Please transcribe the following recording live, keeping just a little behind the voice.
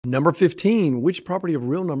Number 15, which property of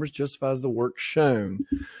real numbers justifies the work shown?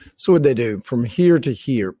 So what they do from here to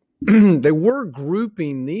here, they were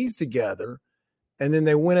grouping these together, and then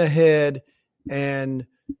they went ahead and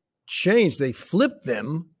changed. They flipped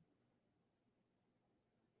them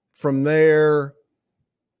from there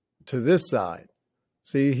to this side.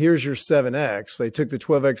 See, here's your 7x. They took the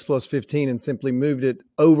 12x plus 15 and simply moved it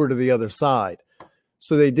over to the other side.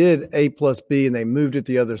 So they did a plus b and they moved it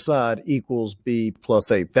the other side equals b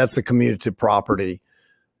plus a. That's the commutative property.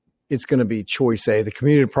 It's going to be choice A. The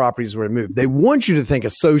commutative property is where it moved. They want you to think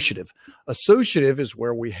associative. Associative is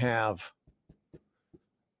where we have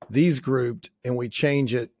these grouped and we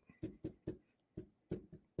change it.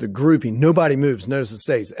 The grouping, nobody moves. Notice it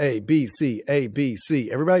stays A, B, C, A, B, C.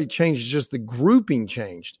 Everybody changes, just the grouping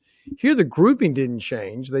changed. Here, the grouping didn't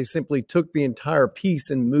change. They simply took the entire piece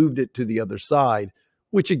and moved it to the other side,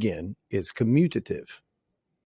 which again is commutative.